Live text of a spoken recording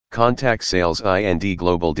Contact Sales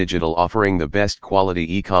IndGlobal Digital, offering the best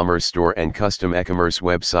quality e-commerce store and custom e-commerce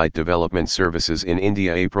website development services in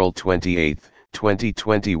India. April 28,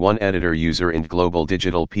 2021. Editor user IndGlobal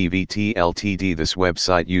Digital Pvt Ltd. This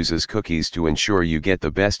website uses cookies to ensure you get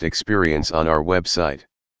the best experience on our website.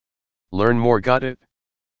 Learn more. Got it?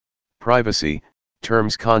 Privacy,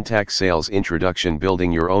 terms. Contact Sales introduction.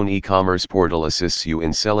 Building your own e-commerce portal assists you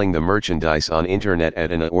in selling the merchandise on internet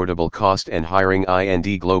at an affordable cost and hiring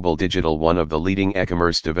IndGlobal Digital, one of the leading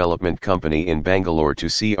e-commerce development company in Bangalore, to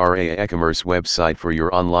create a e-commerce website for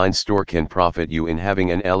your online store can profit you in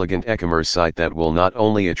having an elegant e-commerce site that will not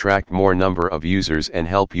only attract more number of users and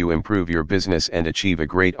help you improve your business and achieve a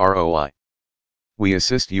great ROI. We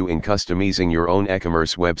assist you in customizing your own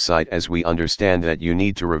e-commerce website, as we understand that you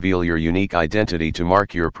need to reveal your unique identity to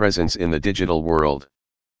mark your presence in the digital world.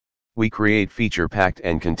 We create feature-packed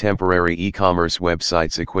and contemporary e-commerce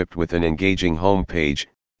websites equipped with an engaging home page,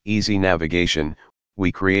 easy navigation.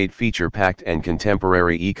 We create feature-packed and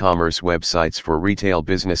contemporary e-commerce websites for retail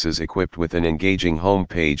businesses equipped with an engaging home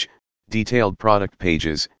page, detailed product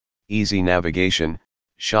pages, easy navigation,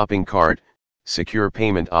 shopping cart, secure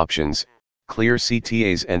payment options, clear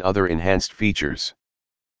CTAs and other enhanced features.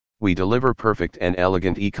 We deliver perfect and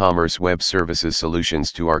elegant e-commerce web services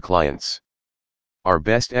solutions to our clients. Our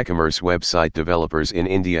best e-commerce website developers in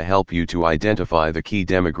India help you to identify the key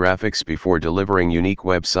demographics before delivering unique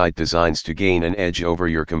website designs to gain an edge over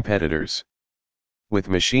your competitors. With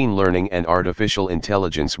machine learning and artificial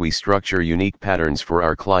intelligence, we structure unique patterns for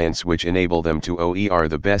our clients which enable them to OER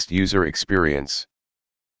the best user experience.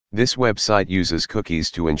 This website uses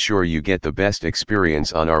cookies to ensure you get the best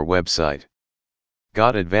experience on our website.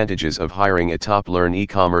 Got advantages of hiring a top-learn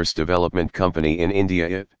e-commerce development company in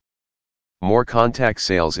India? More. Contact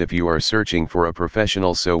Sales. If you are searching for a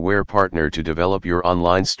professional software partner to develop your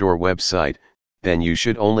online store website, then you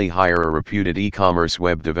should only hire a reputed e-commerce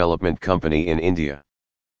web development company in India,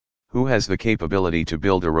 who has the capability to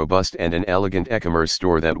build a robust and an elegant e-commerce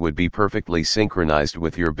store that would be perfectly synchronized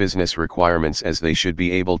with your business requirements, as they should be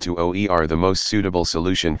able to OER the most suitable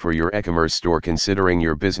solution for your e-commerce store considering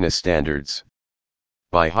your business standards.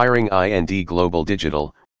 By hiring IndGlobal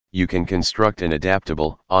Digital, you can construct an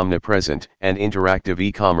adaptable, omnipresent, and interactive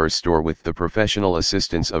e-commerce store with the professional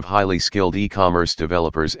assistance of highly skilled e-commerce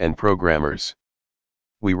developers and programmers.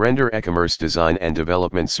 We render e-commerce design and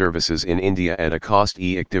development services in India at a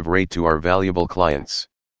cost-effective rate to our valuable clients.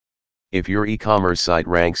 If your e-commerce site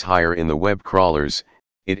ranks higher in the web crawlers,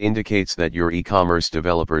 it indicates that your e-commerce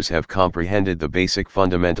developers have comprehended the basic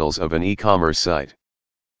fundamentals of an e-commerce site.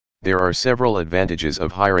 There are several advantages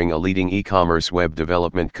of hiring a leading e-commerce web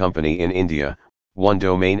development company in India. 1.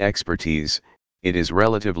 Domain expertise. It is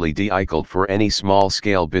relatively difficult for any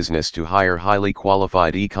small-scale business to hire highly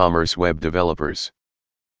qualified e-commerce web developers.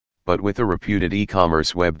 But with a reputed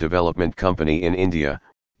e-commerce web development company in India,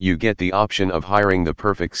 you get the option of hiring the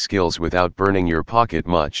perfect skills without burning your pocket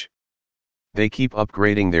much. They keep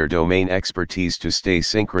upgrading their domain expertise to stay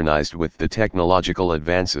synchronized with the technological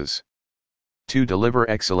advances. To deliver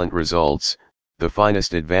excellent results, the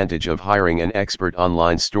finest advantage of hiring an expert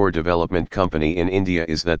online store development company in India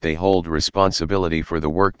is that they hold responsibility for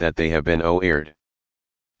the work that they have been OER'd.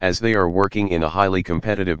 As they are working in a highly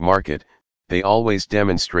competitive market, they always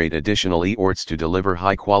demonstrate additional efforts to deliver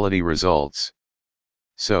high-quality results.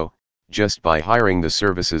 So, just by hiring the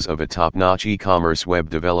services of a top-notch e-commerce web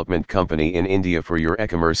development company in India for your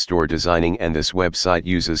e-commerce store designing, and this website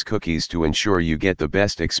uses cookies to ensure you get the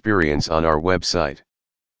best experience on our website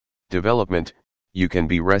development, you can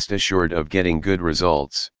be rest assured of getting good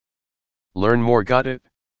results. Learn more. Got it?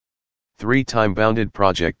 3. Time-bounded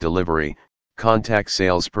project delivery. Contact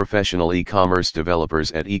Sales professional e-commerce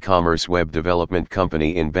developers at e-commerce web development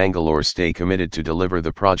company in Bangalore stay committed to deliver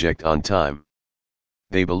the project on time.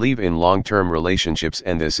 They believe in long-term relationships,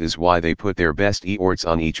 and this is why they put their best efforts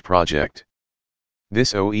on each project.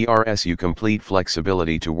 This offers you complete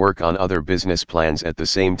flexibility to work on other business plans at the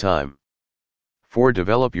same time. 4.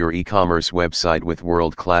 Develop your e-commerce website with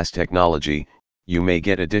world-class technology. You may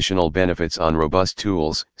get additional benefits on robust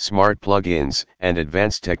tools, smart plugins, and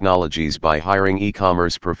advanced technologies by hiring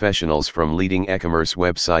e-commerce professionals from leading e-commerce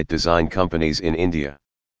website design companies in India.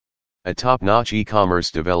 A top-notch e-commerce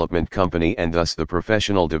development company, and thus the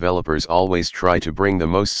professional developers always try to bring the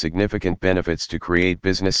most significant benefits to create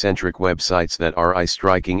business-centric websites that are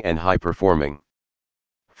eye-striking and high-performing.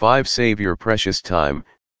 5. Save your precious time.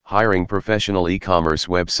 Hiring professional e-commerce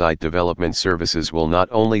website development services will not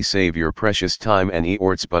only save your precious time and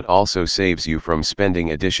efforts but also saves you from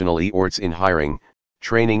spending additional efforts in hiring,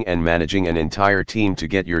 training and managing an entire team to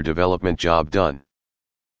get your development job done.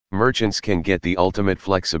 Merchants can get the ultimate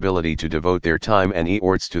flexibility to devote their time and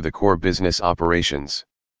efforts to the core business operations.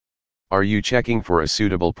 Are you checking for a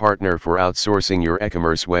suitable partner for outsourcing your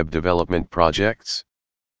e-commerce web development projects?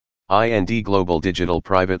 IndGlobal Digital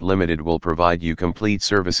Private Limited will provide you complete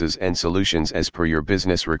services and solutions as per your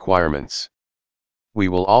business requirements. We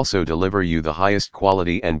will also deliver you the highest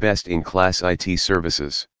quality and best-in-class IT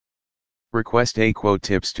services. Request a quote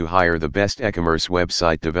tips to hire the best e-commerce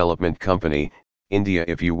website development company, India.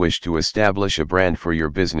 If you wish to establish a brand for your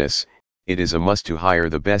business, it is a must to hire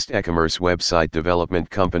the best e-commerce website development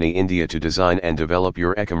company India to design and develop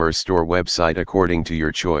your e-commerce store website according to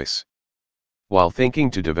your choice. While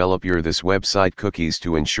thinking to develop your this website cookies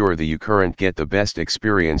to ensure that you current get the best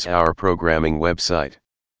experience our programming website.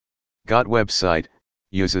 Got website,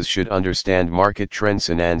 users should understand market trends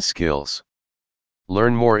and skills.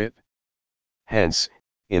 Learn more it. Hence,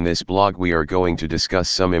 in this blog we are going to discuss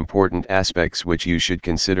some important aspects which you should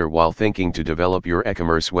consider while thinking to develop your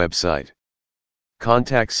e-commerce website.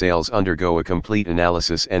 Contact sales undergo a complete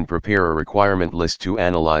analysis and prepare a requirement list to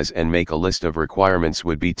analyze and make a list of requirements.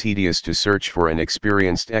 Would be tedious to search for an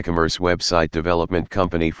experienced e-commerce website development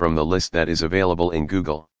company from the list that is available in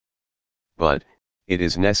Google. But, it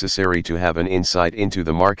is necessary to have an insight into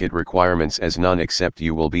the market requirements, as none except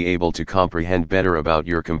you will be able to comprehend better about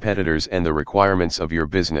your competitors and the requirements of your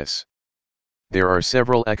business. There are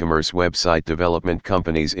several e-commerce website development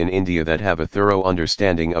companies in India that have a thorough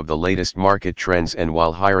understanding of the latest market trends, and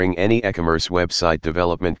while hiring any e-commerce website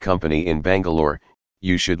development company in Bangalore,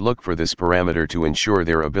 you should look for this parameter to ensure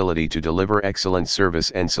their ability to deliver excellent service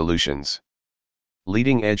and solutions.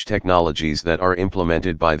 Leading-edge technologies that are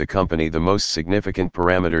implemented by the company. The most significant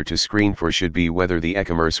parameter to screen for should be whether the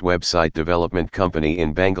e-commerce website development company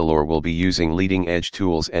in Bangalore will be using leading-edge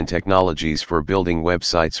tools and technologies for building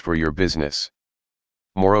websites for your business.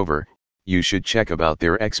 Moreover, you should check about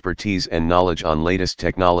their expertise and knowledge on latest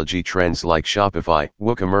technology trends like Shopify,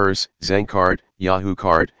 WooCommerce, Zencart, Yahoo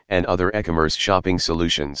Cart, and other e-commerce shopping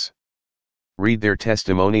solutions. Read their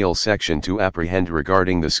testimonial section to apprehend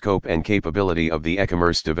regarding the scope and capability of the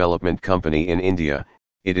e-commerce development company in India.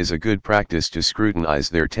 It is a good practice to scrutinize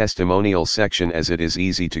their testimonial section, as it is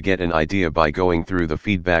easy to get an idea by going through the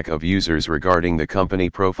feedback of users regarding the company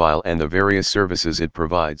profile and the various services it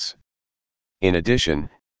provides. In addition,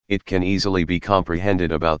 it can easily be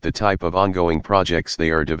comprehended about the type of ongoing projects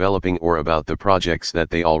they are developing or about the projects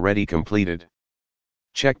that they already completed.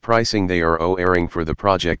 Check pricing they are offering for the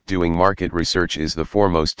project. Doing market research is the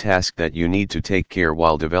foremost task that you need to take care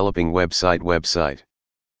while developing website.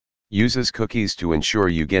 Uses cookies to ensure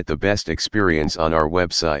you get the best experience on our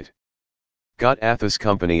website. Got Athos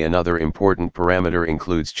company. Another important parameter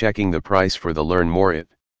includes checking the price for the learn more it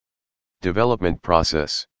development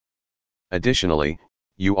process. Additionally,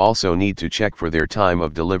 you also need to check for their time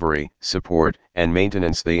of delivery, support, and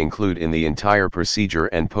maintenance they include in the entire procedure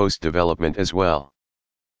and post-development as well.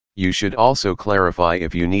 You should also clarify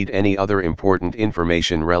if you need any other important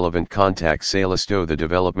information relevant. Contact Salisto the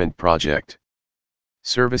development project.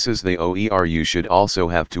 Services they offer. You should also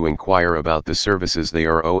have to inquire about the services they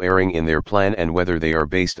are offering in their plan and whether they are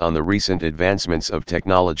based on the recent advancements of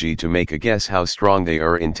technology to make a guess how strong they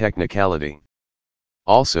are in technicality.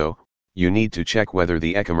 Also, you need to check whether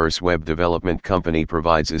the e-commerce web development company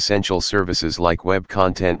provides essential services like web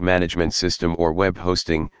content management system or web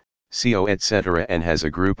hosting, SEO, etc., and has a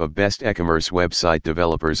group of best e-commerce website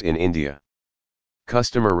developers in India.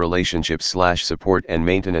 Customer relationships / support and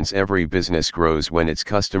maintenance. Every business grows when its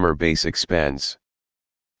customer base expands.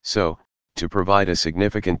 So, to provide a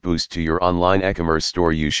significant boost to your online e-commerce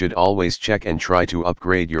store, you should always check and try to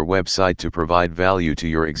upgrade your website to provide value to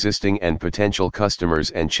your existing and potential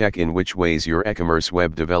customers, and check in which ways your e-commerce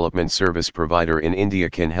web development service provider in India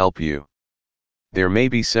can help you. There may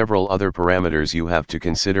be several other parameters you have to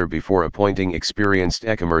consider before appointing experienced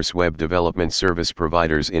e-commerce web development service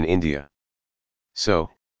providers in India. So,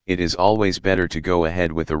 it is always better to go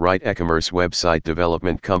ahead with the right e-commerce website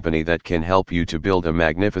development company that can help you to build a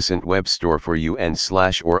magnificent web store for you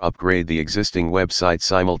or upgrade the existing website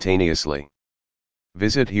simultaneously.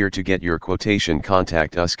 Visit here to get your quotation.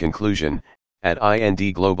 Contact us. Conclusion: at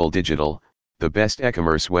IndGlobal Digital, the best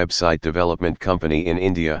e-commerce website development company in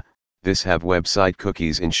India, this have website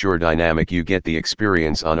cookies ensure dynamic you get the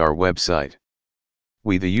experience on our website.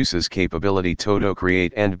 We the uses capability to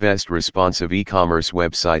create and best responsive e-commerce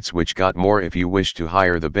websites which got more. If you wish to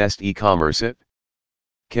hire the best e-commerce, it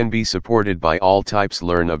can be supported by all types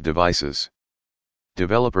learn of devices.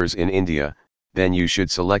 Developers in India, then you should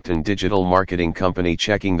select an digital marketing company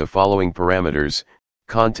checking the following parameters: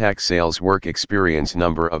 Contact sales work experience,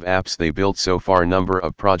 number of apps they built so far, number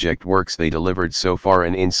of project works they delivered so far,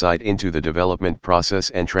 an insight into the development process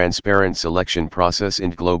and transparent selection process.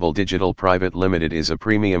 IndGlobal Digital Private Limited is a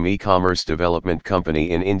premium e-commerce development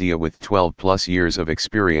company in India with 12 plus years of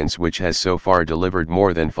experience, which has so far delivered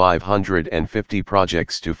more than 550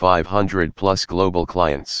 projects to 500 plus global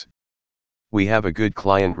clients. We have a good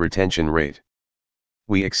client retention rate.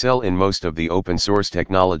 We excel in most of the open source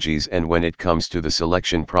technologies, and when it comes to the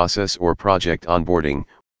selection process or project onboarding,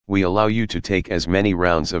 we allow you to take as many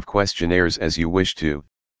rounds of questionnaires as you wish to.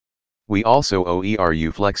 We also offer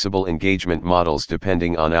you flexible engagement models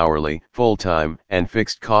depending on hourly, full-time, and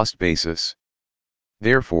fixed cost basis.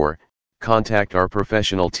 Therefore, contact our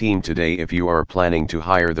professional team today if you are planning to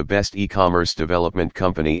hire the best e-commerce development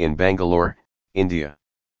company in Bangalore, India.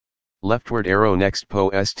 Leftward arrow next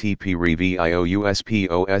post PREVIOUSPOST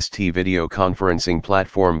video conferencing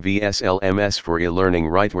platform VSLMS for e-learning.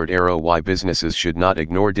 Rightward arrow why businesses should not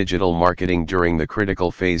ignore digital marketing during the critical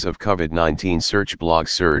phase of COVID-19. Search blog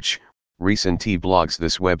search, recent blogs.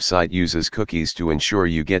 This website uses cookies to ensure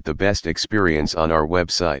you get the best experience on our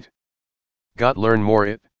website. Got learn more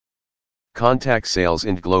it? Contact sales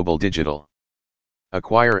IndGlobal Digital.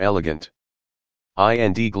 Acquire elegant.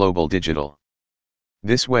 IndGlobal Digital.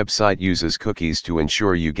 This website uses cookies to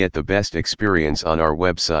ensure you get the best experience on our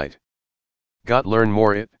website. Got learn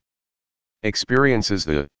more it? Experiences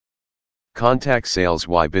the contact sales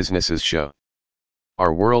why businesses show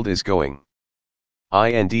our world is going.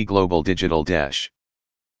 IndGlobal Digital dash.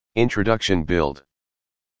 Introduction build.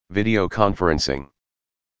 Video conferencing.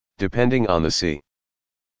 Depending on the C.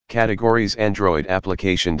 Categories: Android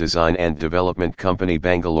application design and development company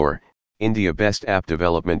Bangalore, India. Best app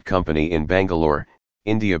development company in Bangalore,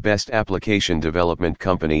 India. Best application development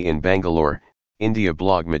company in Bangalore, India.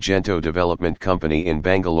 Blog Magento development company in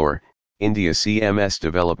Bangalore, India. CMS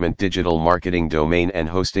development, digital marketing, domain and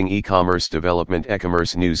hosting, e-commerce development,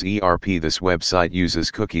 eCommerce news, ERP. This website uses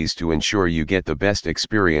cookies to ensure you get the best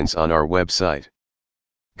experience on our website.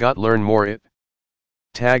 Got learn more it?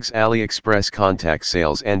 Tags: AliExpress contact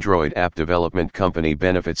sales, Android app development company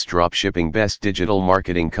benefits, dropshipping, best digital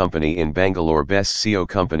marketing company in Bangalore, best SEO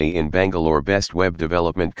company in Bangalore, best web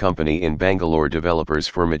development company in Bangalore, developers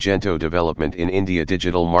for Magento development in India,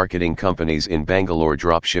 digital marketing companies in Bangalore,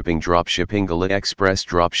 dropshipping AliExpress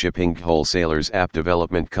dropshipping, wholesalers app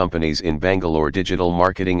development companies in Bangalore, digital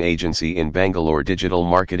marketing agency in Bangalore, digital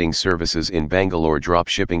marketing services in Bangalore,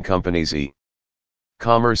 dropshipping companies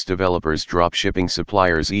e-commerce developers, dropshipping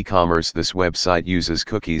suppliers, e-commerce. This website uses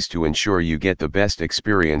cookies to ensure you get the best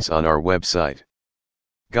experience on our website.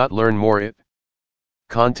 Got learn more it?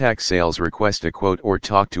 Contact sales, request a quote or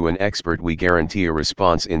talk to an expert. We guarantee a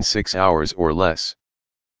response in 6 hours or less.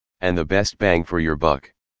 And the best bang for your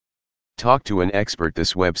buck. Talk to an expert.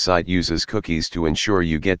 This website uses cookies to ensure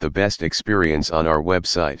you get the best experience on our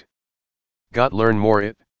website. Got learn more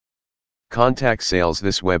it? Contact sales.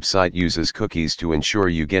 This website uses cookies to ensure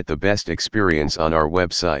you get the best experience on our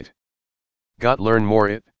website. Got learn more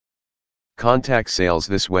it? Contact sales.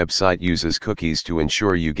 This website uses cookies to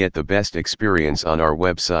ensure you get the best experience on our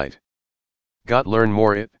website. Got learn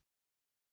more it?